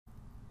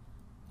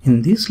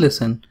In this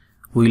lesson,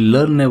 we'll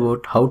learn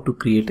about how to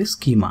create a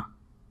schema.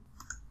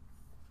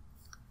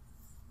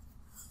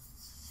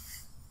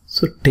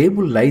 So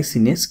table lies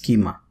in a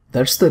schema.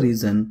 That's the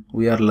reason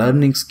we are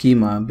learning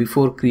schema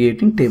before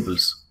creating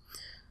tables.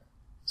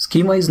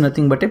 Schema is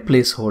nothing but a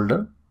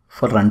placeholder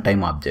for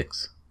runtime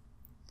objects.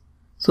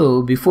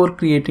 So before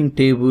creating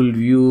table,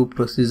 view,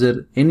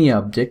 procedure, any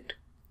object,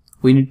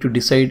 we need to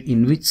decide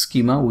in which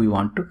schema we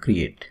want to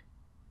create.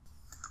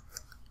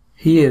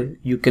 Here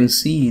you can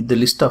see the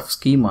list of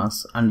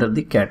schemas under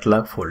the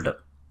catalog folder.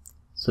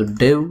 So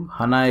Dev,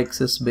 HANA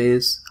Access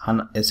Base,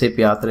 SAP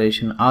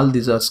Authorization, all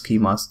these are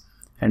schemas,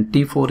 and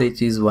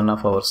T4H is one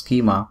of our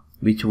schema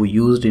which we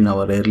used in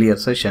our earlier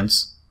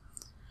sessions.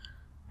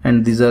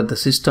 And these are the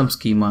system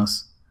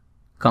schemas,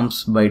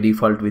 comes by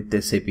default with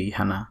SAP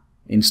HANA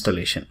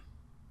installation.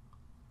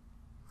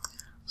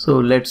 So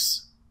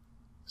let's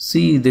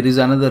see, there is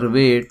another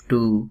way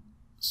to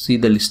see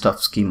the list of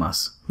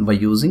schemas by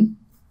using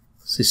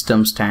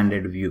System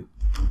Standard View.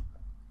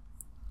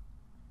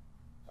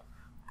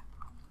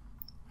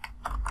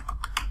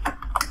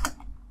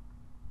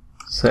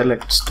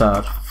 Select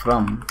star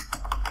from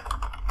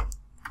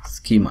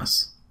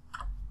schemas.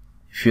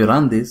 If you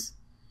run this,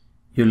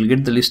 you will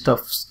get the list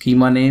of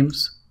schema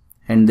names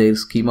and their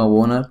schema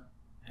owner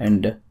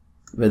and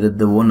whether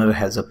the owner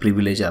has a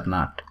privilege or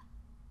not.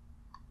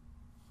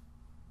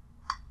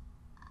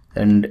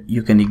 And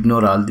you can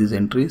ignore all these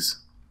entries.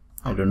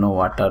 I don't know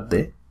what are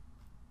they.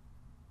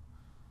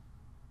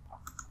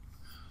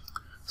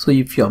 So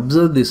if you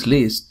observe this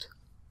list,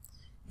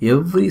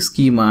 every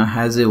schema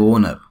has a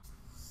owner.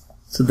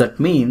 So that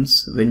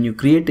means when you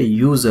create a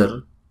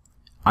user,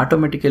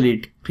 automatically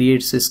it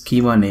creates a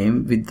schema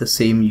name with the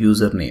same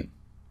username.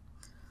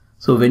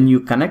 So when you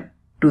connect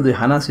to the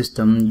HANA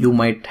system, you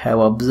might have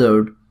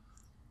observed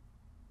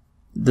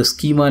the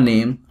schema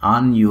name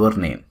on your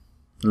name.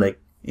 Like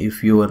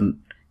if your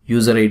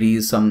user ID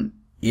is some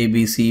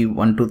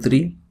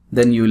ABC123,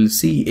 then you will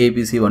see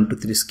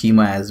ABC123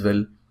 schema as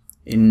well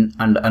in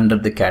and under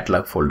the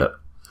catalog folder.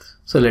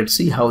 So let's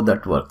see how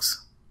that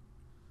works.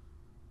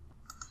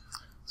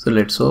 So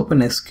let's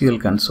open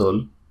SQL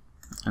console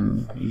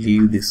and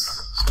leave this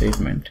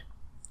statement.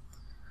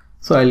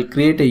 So I'll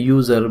create a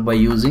user by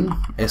using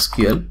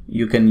SQL.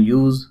 You can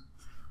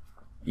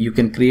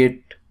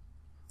create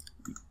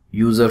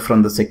user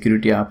from the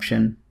security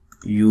option,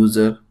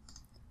 user,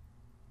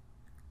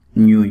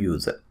 new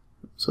user.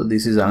 So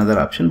this is another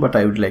option, but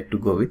I would like to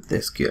go with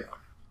SQL.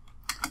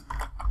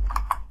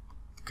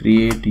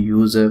 Create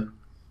user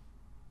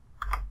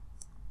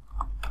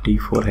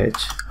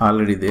T4H,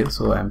 already there,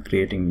 so I'm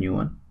creating new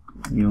one,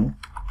 new,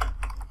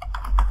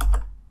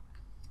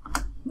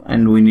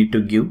 and we need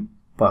to give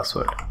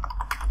password.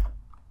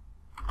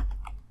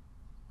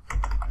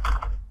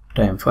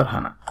 Time for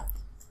HANA.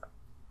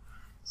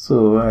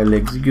 So I'll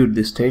execute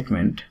this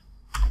statement.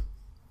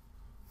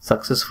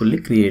 Successfully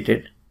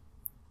created.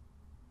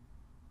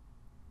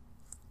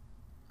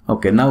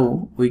 Okay,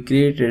 now we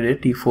created a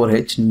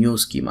T4H new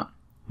schema.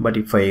 But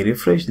if I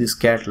refresh this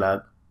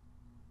catalog,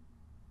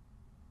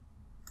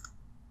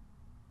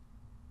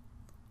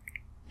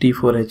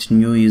 T4H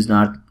new is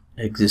not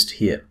exist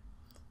here.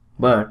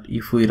 But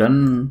if we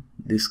run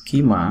this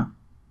schema,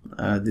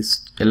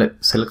 this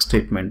select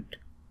statement,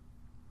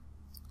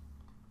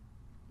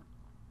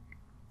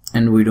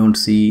 and we don't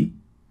see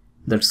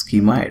that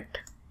schema yet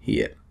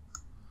here.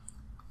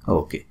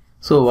 Okay,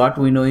 so what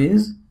we know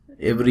is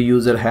every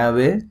user have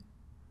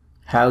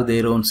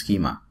their own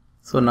schema.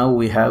 So now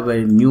we have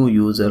a new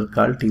user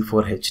called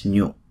T4H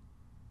new.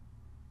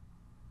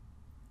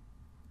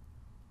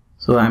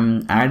 So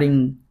I'm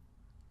adding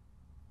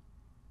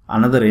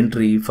another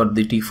entry for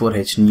the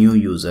T4H new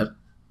user.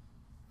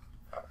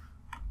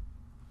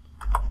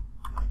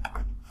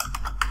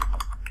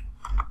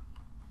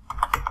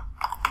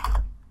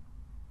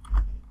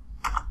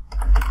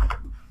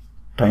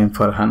 Time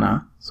for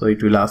HANA. So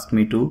it will ask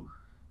me to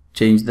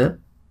change the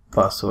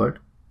password.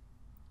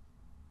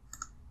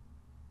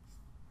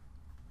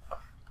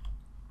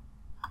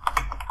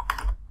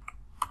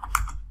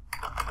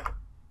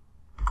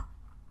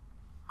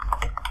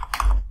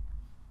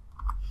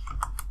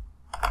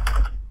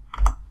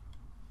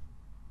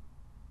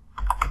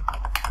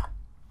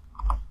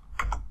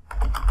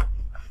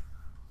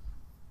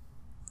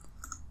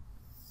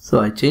 So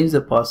I changed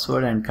the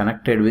password and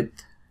connected with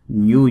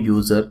new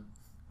user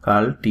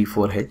called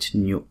T4H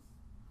new.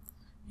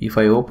 If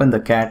I open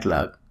the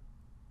catalog,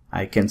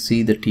 I can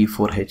see the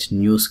T4H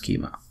new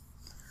schema.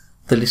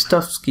 The list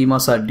of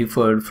schemas are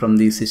differed from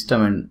the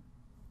system and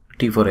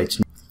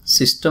T4H.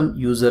 System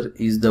user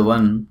is the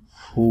one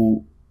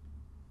who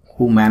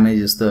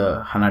manages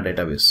the HANA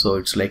database. So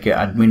it's like an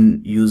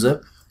admin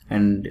user,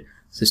 and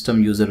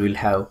system user will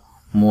have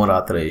more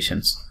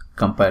authorizations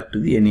compared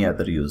to any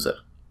other user.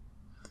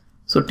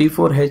 So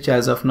T4H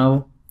as of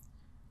now,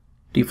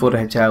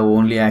 T4H have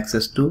only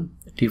access to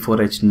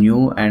T4H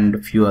new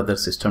and few other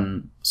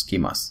system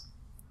schemas.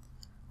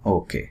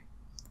 Okay,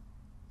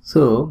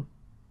 so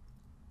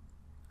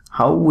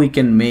how we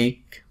can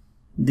make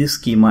this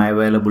schema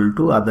available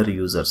to other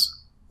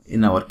users?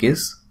 in our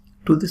case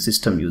to the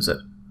system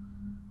user.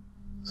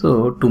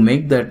 So to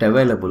make that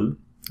available,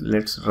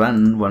 let's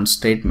run one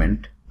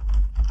statement.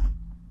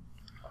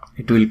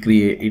 It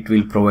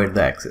will provide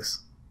the access.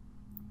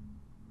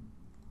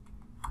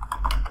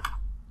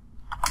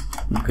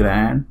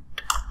 Grant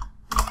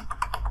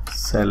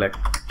select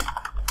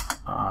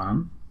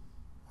on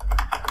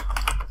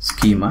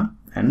schema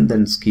and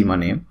then schema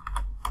name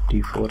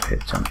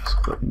T4H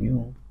underscore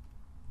new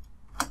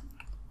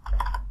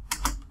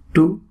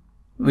to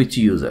which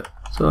user.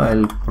 So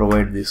I'll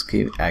provide this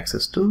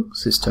access to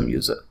system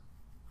user.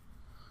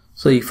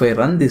 So if I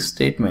run this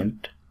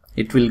statement,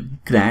 it will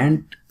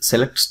grant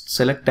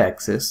select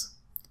access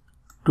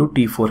to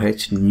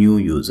T4H new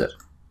user.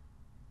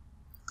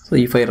 So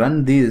if I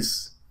run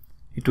this,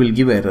 it will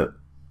give error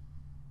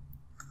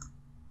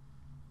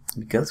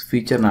because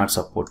feature not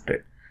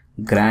supported.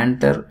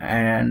 Grantor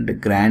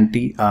and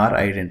grantee are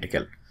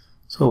identical.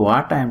 So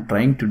what I am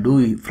trying to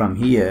do from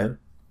here,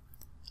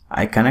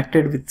 I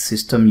connected with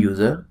system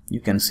user. You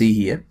can see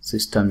here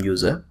system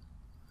user,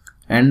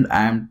 and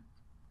I am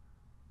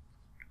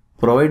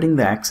providing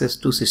the access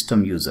to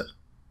system user.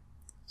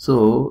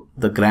 So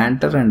the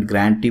grantor and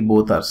grantee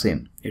both are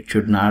same. It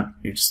should not.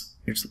 It's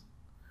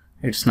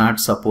not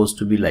supposed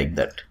to be like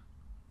that.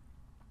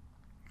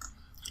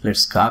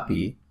 Let's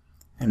copy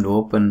and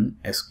open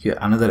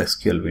another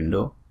SQL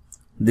window.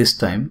 This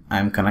time I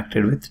am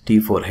connected with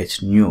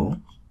T4H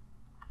new,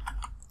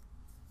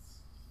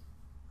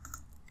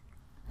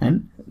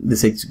 and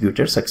this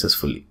executed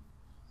successfully.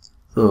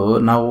 So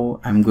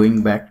now I'm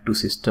going back to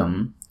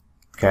system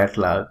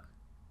catalog,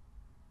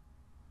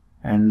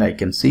 and I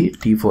can see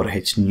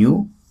T4H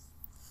new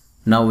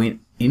now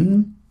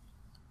in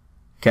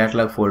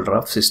catalog folder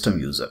of system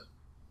user.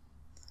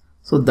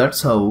 So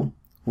that's how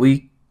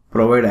we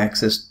provide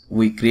access.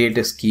 We create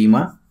a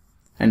schema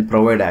and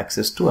provide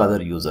access to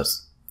other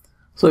users.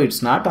 So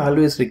it's not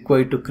always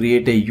required to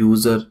create a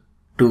user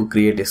to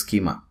create a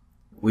schema.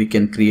 We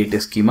can create a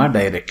schema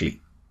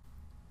directly.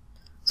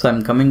 So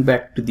I'm coming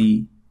back to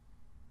the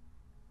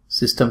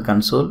system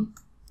console,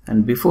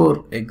 and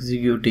before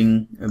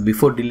deleting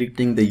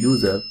the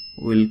user,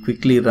 we'll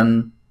quickly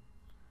run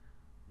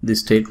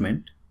this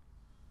statement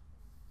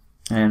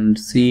and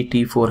see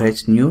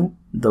T4H new.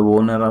 The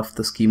owner of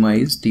the schema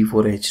is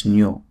T4H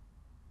new,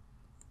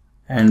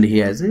 and he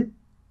has a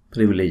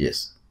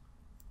privileges.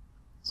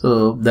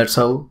 So that's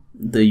how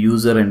the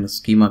user and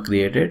schema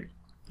created.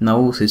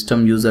 Now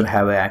system user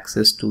have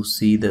access to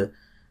see the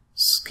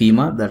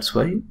schema. That's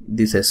why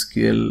this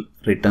SQL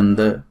return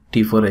the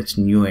T4H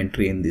new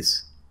entry in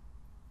this.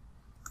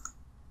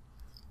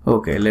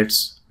 Okay,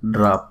 let's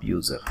drop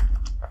user.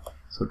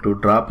 So to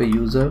drop a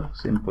user,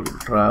 simple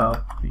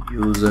drop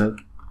user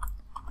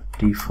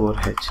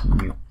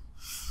T4H new.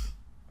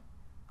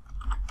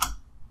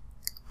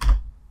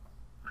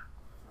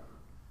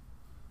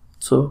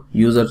 So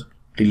user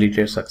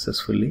deleted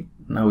successfully.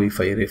 Now if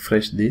I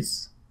refresh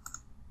this,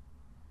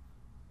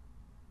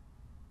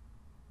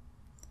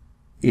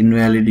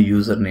 invalid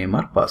username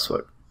or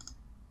password.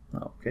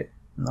 Okay,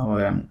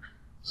 now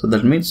so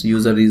that means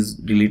user is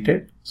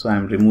deleted. So I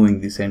am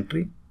removing this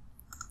entry,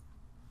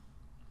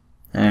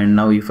 and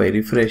now if I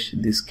refresh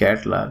this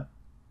catalog,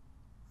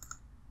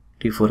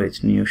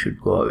 T4H new should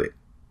go away.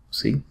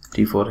 See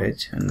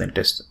T4H, and then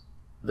test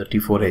the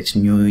T4H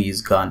new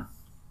is gone.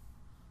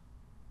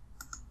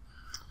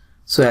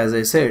 So as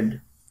I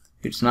said,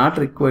 it's not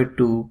required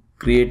to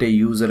create a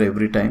user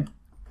every time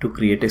to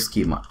create a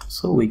schema.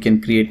 So we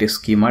can create a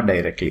schema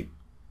directly.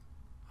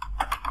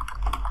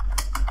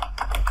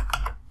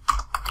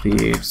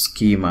 Create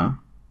schema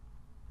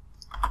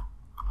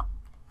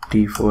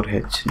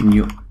T4H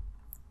new.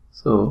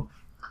 So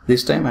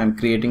this time I'm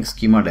creating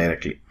schema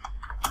directly.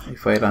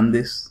 If I run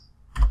this,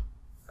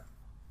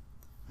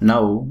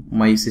 now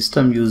my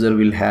system user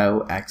will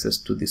have access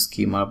to the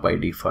schema by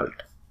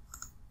default.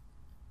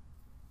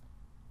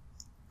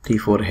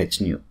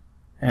 T4H new.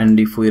 And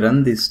if we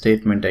run this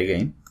statement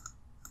again,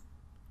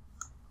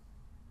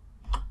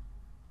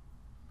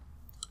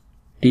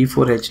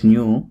 T4H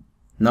new,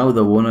 now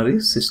the owner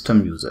is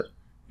system user,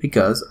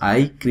 because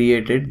I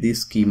created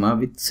this schema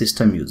with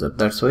system user.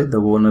 That's why the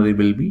owner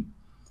will be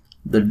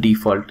the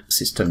default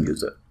system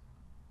user.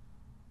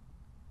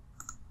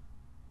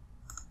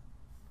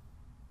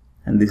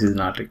 And this is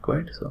not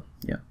required. So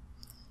yeah.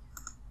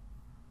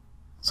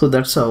 So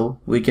that's how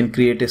we can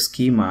create a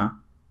schema,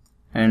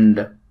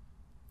 and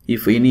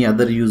if any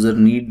other user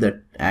need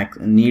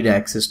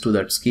access to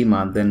that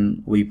schema,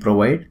 then we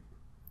provide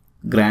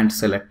grant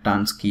select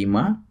on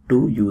schema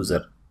to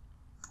user.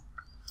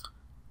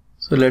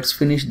 So let's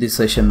finish this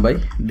session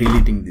by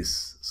deleting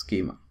this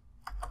schema.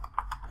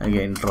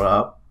 Again,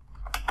 drop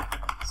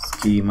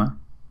schema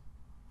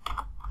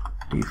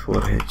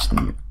T4H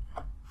new.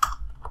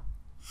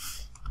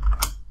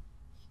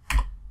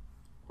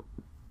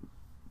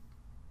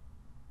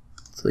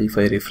 So if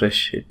I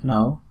refresh it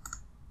now,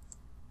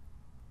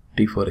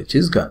 T4H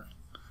is gone.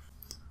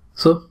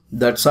 So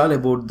that's all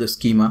about the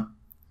schema,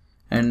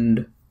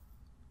 and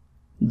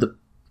the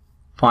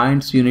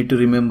points you need to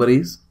remember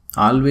is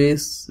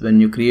always when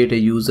you create a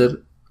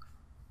user,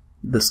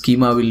 the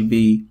schema will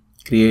be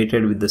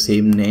created with the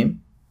same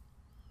name,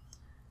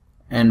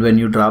 and when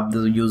you drop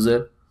the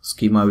user,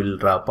 schema will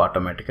drop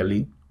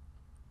automatically.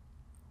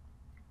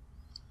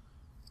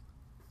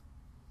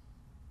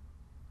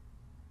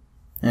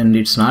 And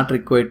it's not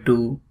required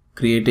to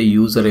create a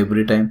user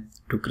every time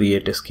to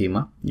create a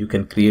schema. You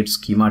can create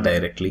schema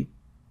directly.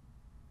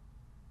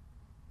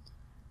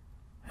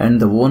 And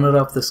the owner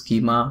of the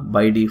schema,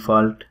 by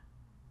default,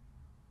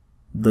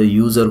 the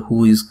user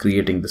who is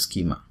creating the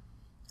schema.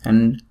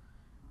 And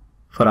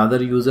for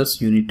other users,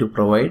 you need to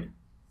provide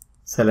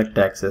select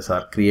access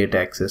or create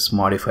access,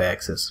 modify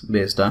access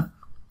based on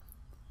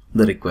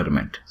the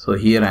requirement. So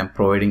here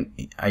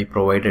I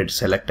provided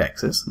select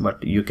access,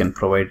 but you can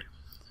provide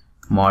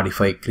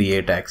modify,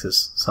 create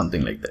access,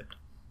 something like that.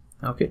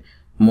 Okay,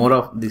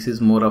 this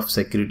is more of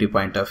security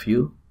point of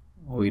view.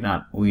 We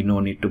no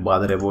need to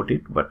bother about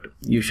it, but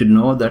you should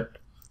know that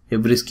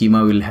every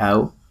schema will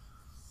have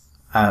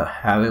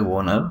a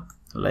owner,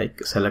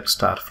 like select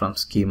star from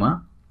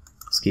schema.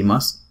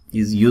 Schemas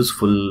is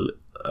useful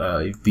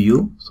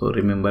view, so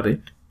remember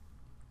it,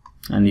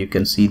 and you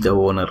can see the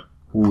owner,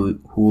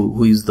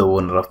 who is the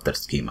owner of that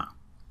schema.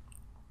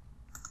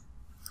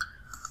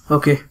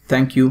 Okay,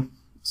 thank you.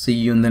 See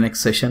you in the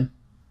next session.